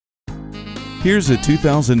Here's a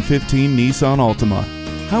 2015 Nissan Altima.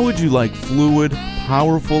 How would you like fluid,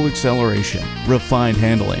 powerful acceleration, refined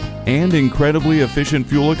handling, and incredibly efficient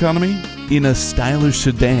fuel economy in a stylish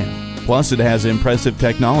sedan? Plus, it has impressive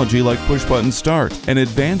technology like push-button start, an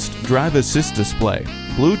advanced drive assist display,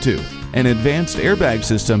 Bluetooth, an advanced airbag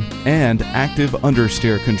system, and active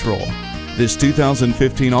understeer control. This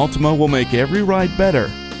 2015 Altima will make every ride better,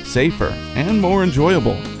 safer, and more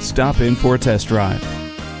enjoyable. Stop in for a test drive.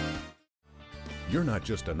 You're not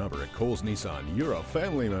just a number at Cowles Nissan, you're a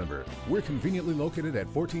family member. We're conveniently located at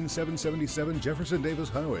 14777 Jefferson Davis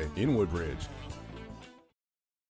Highway in Woodbridge.